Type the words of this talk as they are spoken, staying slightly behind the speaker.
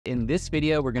In this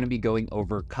video, we're going to be going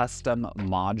over custom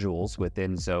modules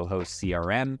within Zoho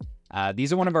CRM.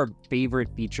 These are one of our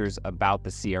favorite features about the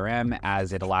CRM,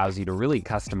 as it allows you to really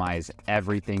customize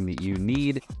everything that you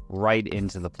need right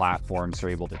into the platform, so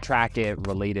you're able to track it,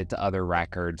 relate it to other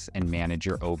records, and manage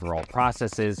your overall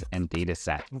processes and data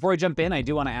set. Before I jump in, I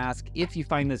do want to ask, if you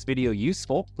find this video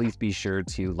useful, please be sure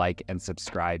to like and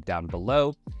subscribe down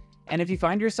below. And if you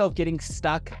find yourself getting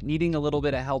stuck, needing a little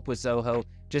bit of help with Zoho,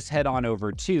 just head on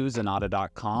over to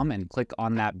Zenatta.com and click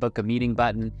on that book a meeting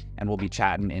button, and we'll be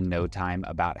chatting in no time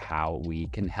about how we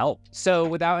can help. So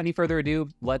without any further ado,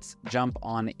 let's jump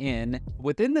on in.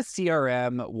 Within the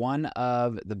CRM, one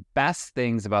of the best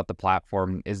things about the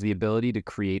platform is the ability to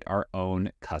create our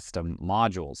own custom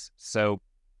modules. So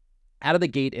out of the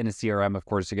gate in a CRM, of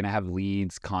course, you're going to have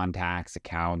leads, contacts,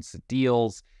 accounts,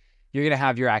 deals. You're going to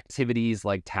have your activities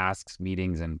like tasks,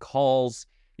 meetings, and calls.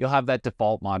 You'll have that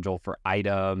default module for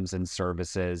items and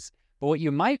services. But what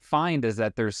you might find is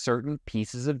that there's certain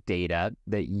pieces of data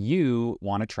that you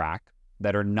want to track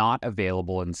that are not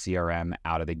available in CRM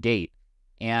out of the gate.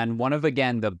 And one of,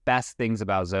 again, the best things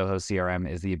about Zoho CRM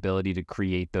is the ability to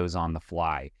create those on the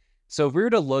fly. So if we were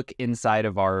to look inside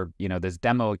of our, this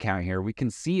demo account here, we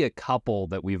can see a couple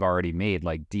that we've already made,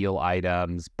 like deal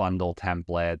items, bundle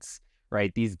templates,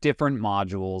 right? These different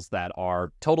modules that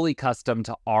are totally custom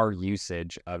to our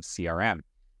usage of CRM.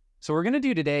 So what we're going to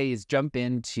do today is jump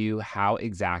into how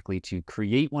exactly to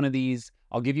create one of these.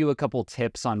 I'll give you a couple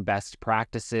tips on best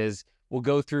practices. We'll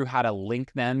go through how to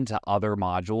link them to other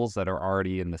modules that are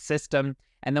already in the system,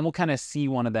 and then we'll kind of see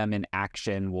one of them in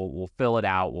action. We'll fill it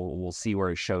out. We'll see where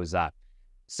it shows up.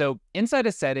 So inside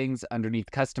of settings, underneath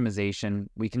customization,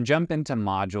 we can jump into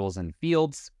modules and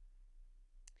fields.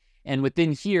 And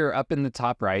within here, up in the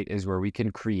top right, is where we can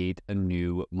create a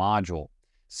new module.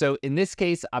 So in this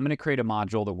case, I'm going to create a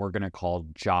module that we're going to call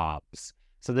jobs.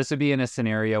 So this would be in a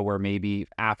scenario where maybe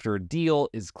after a deal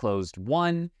is closed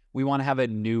won, we want to have a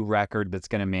new record that's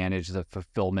going to manage the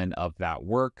fulfillment of that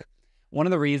work. One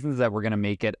of the reasons that we're going to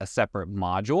make it a separate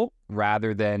module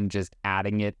rather than just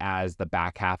adding it as the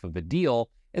back half of a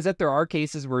deal is that there are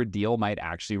cases where a deal might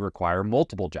actually require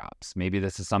multiple jobs. Maybe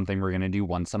this is something we're going to do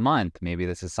once a month. Maybe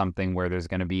this is something where there's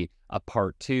going to be a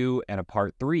part 2 and a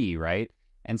part 3, right?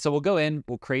 And so we'll go in,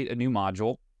 we'll create a new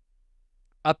module.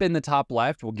 Up in the top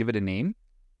left, we'll give it a name.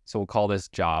 So we'll call this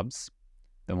jobs.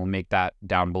 Then we'll make that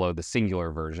down below the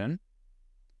singular version.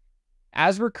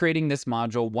 As we're creating this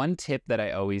module, one tip that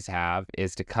I always have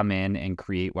is to come in and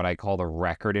create what I call the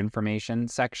record information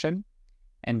section,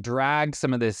 and drag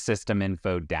some of this system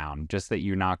info down, just that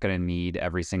you're not going to need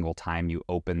every single time you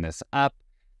open this up.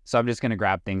 So I'm just going to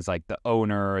grab things like the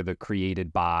owner, the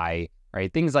created by,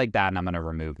 right? Things like that, and I'm going to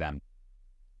remove them.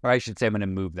 Or I should say I'm going to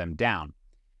move them down.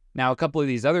 Now, a couple of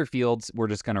these other fields, we're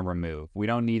just going to remove. We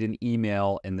don't need an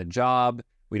email in the job.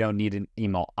 We don't need an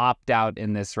email opt-out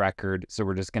in this record, so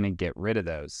we're just going to get rid of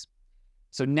those.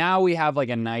 So now we have like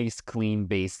a nice clean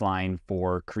baseline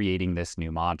for creating this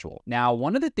new module. Now,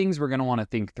 one of the things we're going to want to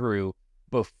think through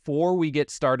before we get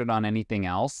started on anything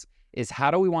else is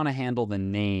how do we want to handle the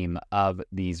name of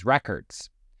these records,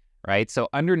 right? So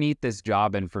underneath this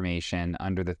job information,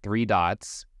 under the 3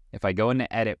 dots, if I go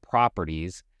into edit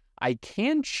properties, I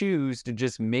can choose to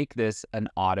just make this an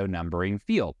auto numbering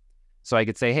field. So I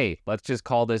could say, hey, let's just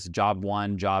call this job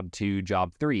 1, job 2,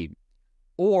 job 3.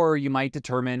 Or you might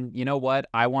determine, you know what,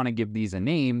 I want to give these a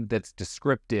name that's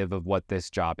descriptive of what this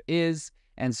job is,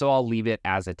 and so I'll leave it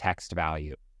as a text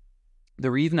value. The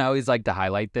reason I always like to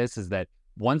highlight this is that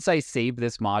once I save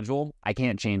this module, I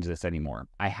can't change this anymore.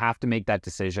 I have to make that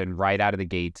decision right out of the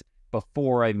gate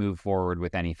before I move forward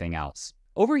with anything else.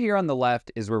 Over here on the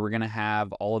left is where we're going to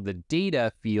have all of the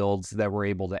data fields that we're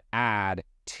able to add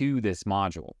to this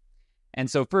module.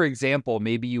 And so, for example,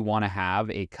 maybe you want to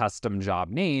have a custom job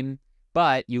name,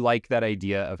 but you like that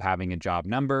idea of having a job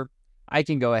number. I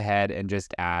can go ahead and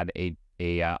just add a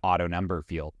auto number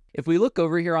field. If we look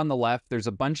over here on the left, there's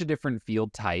a bunch of different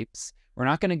field types. We're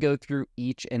not going to go through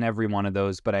each and every one of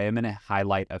those, but I am going to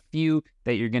highlight a few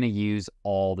that you're going to use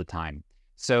all the time.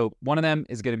 So one of them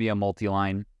is going to be a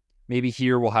multi-line. Maybe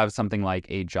here we'll have something like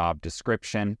a job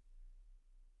description.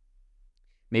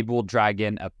 Maybe we'll drag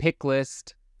in a pick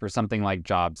list for something like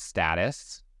job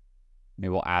status. Maybe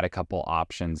we'll add a couple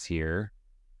options here.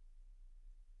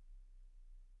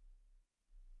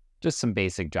 Just some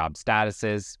basic job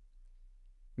statuses.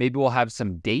 Maybe we'll have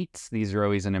some dates. These are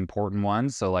always an important one.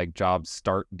 So like job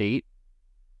start date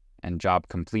and job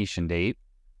completion date.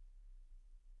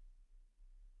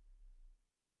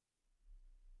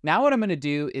 Now what I'm going to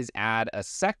do is add a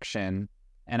section,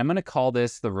 and I'm going to call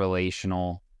this the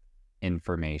relational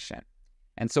information.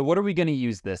 And so what are we going to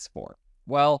use this for?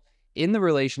 Well, in the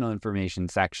relational information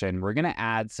section, we're going to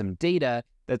add some data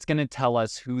that's going to tell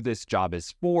us who this job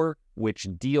is for, which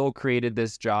deal created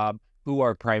this job, who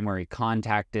our primary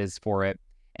contact is for it.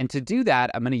 And to do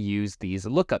that, I'm going to use these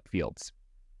lookup fields.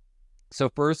 So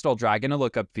first, I'll drag in a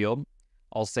lookup field.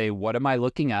 I'll say, what am I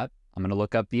looking up? I'm going to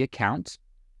look up the account.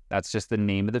 That's just the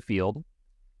name of the field.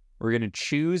 We're going to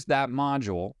choose that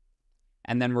module,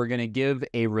 and then we're going to give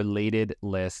a related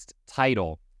list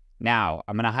title. Now,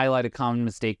 I'm going to highlight a common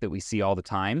mistake that we see all the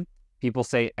time. People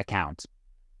say account.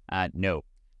 No.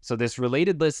 So this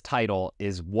related list title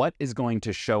is what is going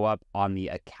to show up on the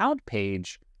account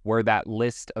page where that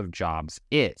list of jobs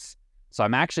is. So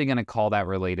I'm actually going to call that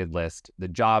related list the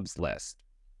jobs list.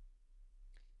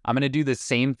 I'm going to do the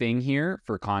same thing here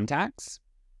for contacts.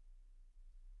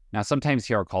 Now, sometimes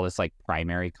here I'll call this like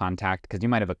primary contact because you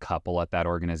might have a couple at that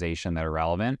organization that are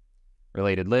relevant.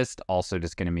 Related list, also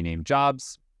just going to be named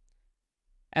jobs.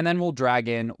 And then we'll drag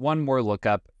in one more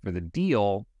lookup for the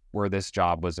deal where this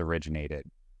job was originated.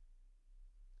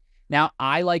 Now,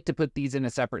 I like to put these in a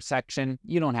separate section.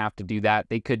 You don't have to do that.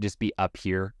 They could just be up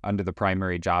here under the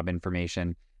primary job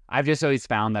information. I've just always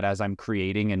found that as I'm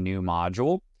creating a new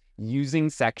module, using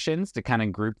sections to kind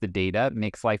of group the data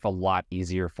makes life a lot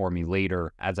easier for me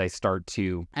later as I start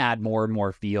to add more and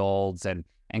more fields and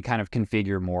kind of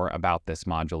configure more about this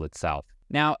module itself.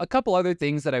 Now, a couple other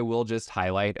things that I will just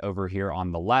highlight over here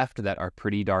on the left that are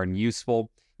pretty darn useful.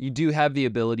 You do have the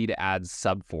ability to add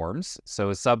subforms. So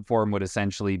a subform would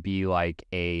essentially be like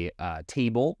a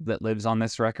table that lives on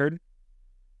this record.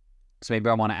 So maybe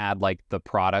I want to add like the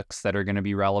products that are going to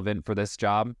be relevant for this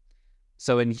job.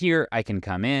 So in here, I can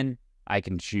come in, I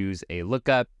can choose a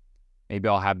lookup. Maybe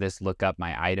I'll have this look up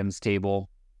my items table.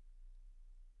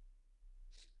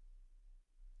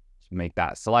 So make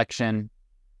that selection.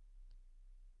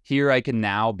 Here I can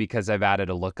now, because I've added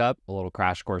a lookup, a little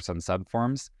crash course on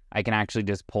subforms, I can actually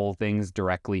just pull things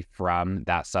directly from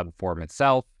that subform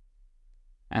itself.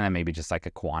 And then maybe just like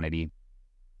a quantity,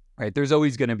 right? There's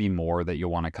always going to be more that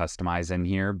you'll want to customize in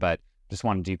here, but just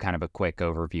want to do kind of a quick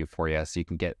overview for you so you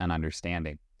can get an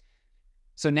understanding.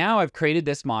 So now I've created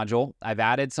this module. I've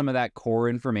added some of that core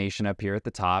information up here at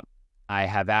the top. I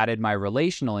have added my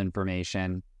relational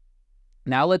information.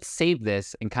 Now let's save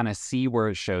this and kind of see where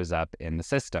it shows up in the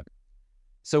system.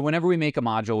 So whenever we make a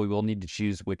module, we will need to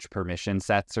choose which permission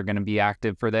sets are going to be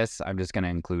active for this. I'm just going to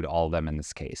include all of them in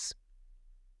this case.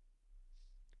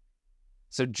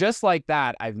 So just like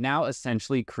that, I've now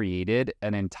essentially created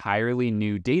an entirely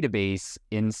new database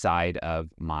inside of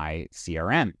my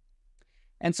CRM.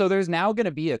 And so there's now going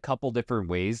to be a couple different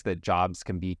ways that jobs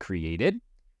can be created.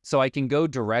 So I can go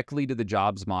directly to the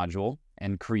jobs module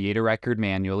and create a record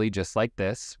manually just like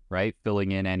this, right?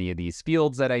 Filling in any of these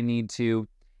fields that I need to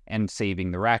and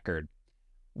saving the record.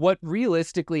 What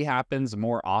realistically happens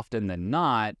more often than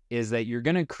not is that you're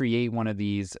going to create one of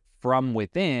these from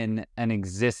within an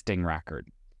existing record,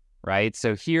 right?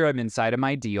 So here I'm inside of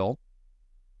my deal.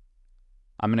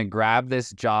 I'm going to grab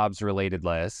this jobs related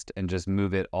list and just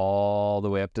move it all the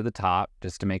way up to the top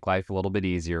just to make life a little bit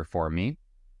easier for me.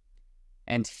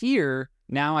 And here,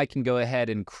 now I can go ahead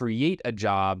and create a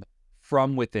job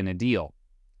from within a deal.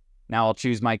 Now I'll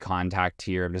choose my contact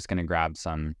here. I'm just going to grab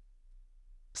some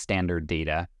standard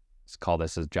data. Let's call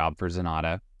this a job for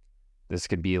Zenatta. This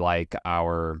could be like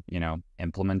our,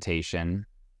 implementation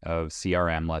of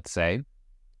CRM, let's say.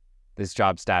 This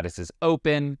job status is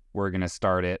open. We're going to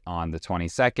start it on the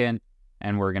 22nd,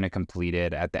 and we're going to complete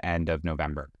it at the end of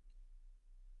November.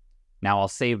 Now I'll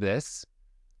save this.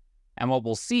 And what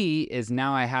we'll see is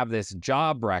now I have this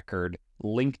job record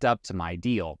linked up to my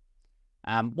deal.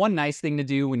 One nice thing to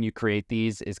do when you create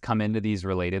these is come into these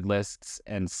related lists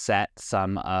and set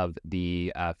some of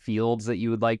the fields that you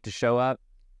would like to show up.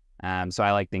 So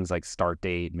I like things like start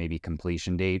date, maybe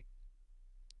completion date,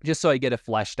 just so I get a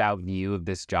fleshed out view of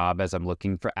this job as I'm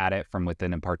looking at it from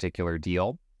within a particular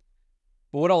deal.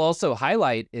 But what I'll also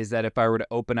highlight is that if I were to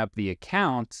open up the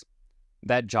account,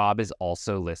 that job is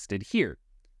also listed here.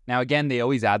 Now, again, they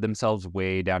always add themselves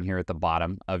way down here at the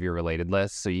bottom of your related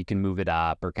list, so you can move it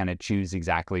up or kind of choose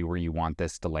exactly where you want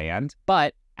this to land.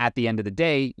 But at the end of the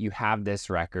day, you have this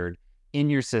record in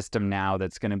your system now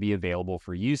that's going to be available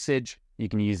for usage. You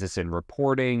can use this in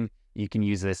reporting. You can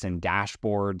use this in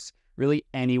dashboards, really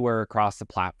anywhere across the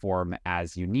platform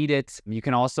as you need it. You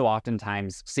can also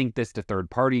oftentimes sync this to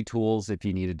third-party tools if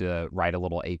you needed to write a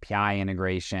little API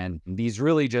integration. These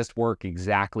really just work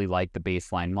exactly like the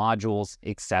baseline modules,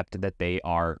 except that they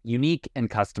are unique and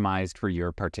customized for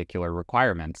your particular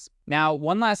requirements. Now,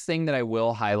 one last thing that I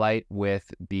will highlight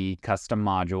with the custom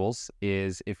modules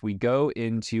is if we go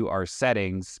into our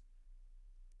settings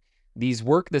These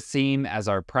work the same as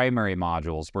our primary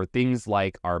modules, where things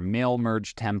like our mail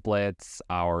merge templates,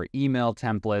 our email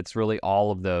templates, really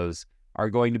all of those are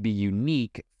going to be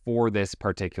unique for this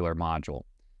particular module.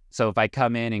 So if I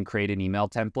come in and create an email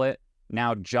template,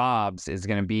 now jobs is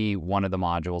going to be one of the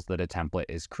modules that a template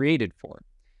is created for.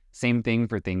 Same thing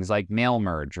for things like mail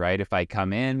merge, right? If I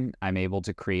come in, I'm able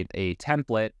to create a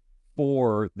template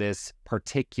for this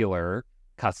particular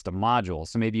custom module.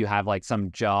 So maybe you have like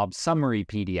some job summary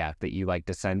PDF that you like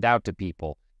to send out to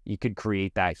people. You could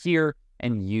create that here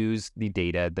and use the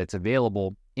data that's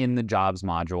available in the jobs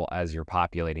module as you're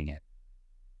populating it.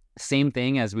 Same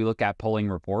thing as we look at pulling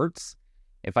reports.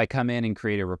 If I come in and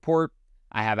create a report,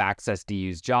 I have access to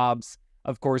use jobs.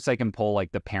 Of course, I can pull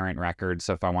like the parent record.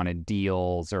 So if I wanted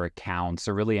deals or accounts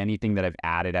or really anything that I've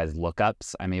added as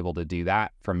lookups, I'm able to do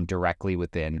that from directly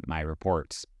within my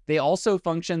reports. They also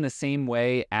function the same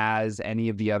way as any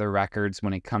of the other records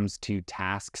when it comes to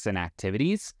tasks and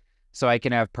activities. So I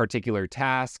can have particular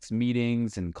tasks,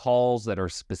 meetings, and calls that are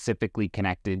specifically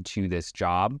connected to this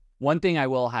job. One thing I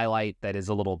will highlight that is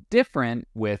a little different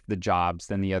with the jobs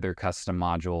than the other custom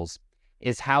modules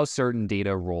is how certain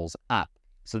data rolls up.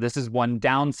 So this is one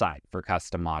downside for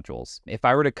custom modules. If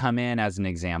I were to come in as an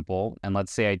example, and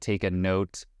let's say I take a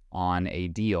note on a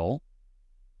deal,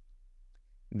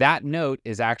 that note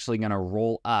is actually going to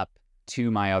roll up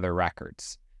to my other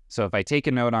records. So if I take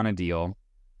a note on a deal,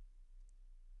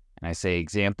 and I say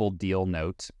example deal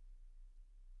note,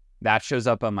 that shows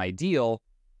up on my deal,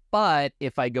 but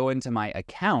if I go into my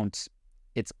account,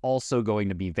 it's also going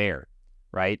to be there,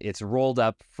 right? It's rolled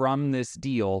up from this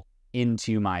deal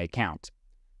into my account.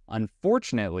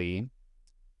 Unfortunately,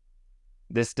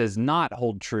 this does not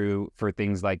hold true for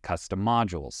things like custom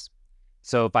modules.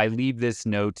 So if I leave this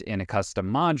note in a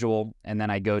custom module and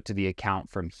then I go to the account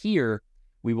from here,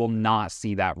 we will not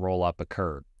see that roll up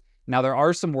occur. Now, there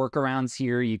are some workarounds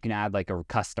here. You can add like a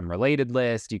custom related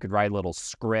list. You could write a little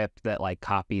script that like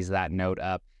copies that note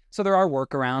up. So there are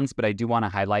workarounds, but I do want to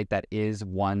highlight that is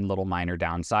one little minor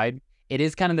downside. It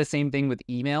is kind of the same thing with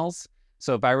emails.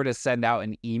 So if I were to send out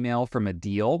an email from a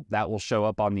deal, that will show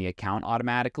up on the account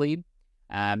automatically.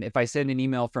 If I send an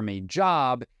email from a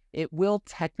job, it will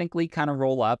technically kind of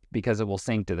roll up because it will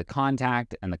sync to the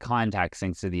contact and the contact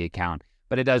syncs to the account,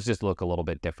 but it does just look a little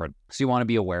bit different. So you want to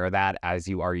be aware of that as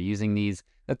you are using these,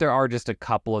 that there are just a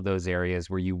couple of those areas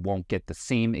where you won't get the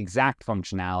same exact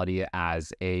functionality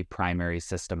as a primary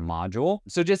system module.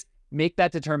 So just make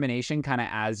that determination kind of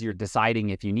as you're deciding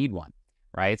if you need one,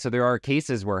 right? So there are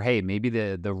cases where, hey, maybe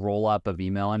the roll up of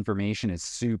email information is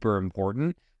super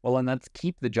important. Well, then let's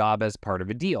keep the job as part of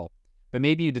a deal. But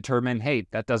maybe you determine, hey,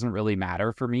 that doesn't really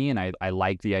matter for me, and I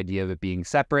like the idea of it being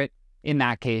separate. In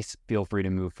that case, feel free to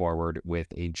move forward with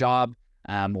a job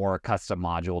or a custom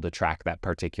module to track that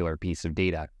particular piece of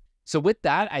data. So with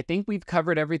that, I think we've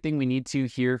covered everything we need to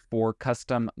here for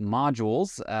custom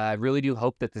modules. I really do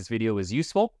hope that this video was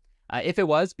useful. If it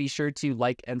was, be sure to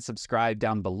like and subscribe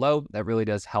down below. That really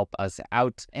does help us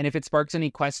out. And if it sparks any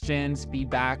questions,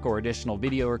 feedback, or additional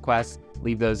video requests,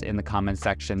 leave those in the comments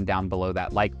section down below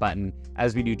that like button,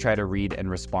 as we do try to read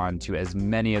and respond to as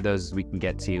many of those as we can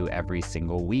get to every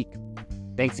single week.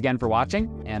 Thanks again for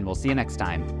watching, and we'll see you next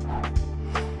time.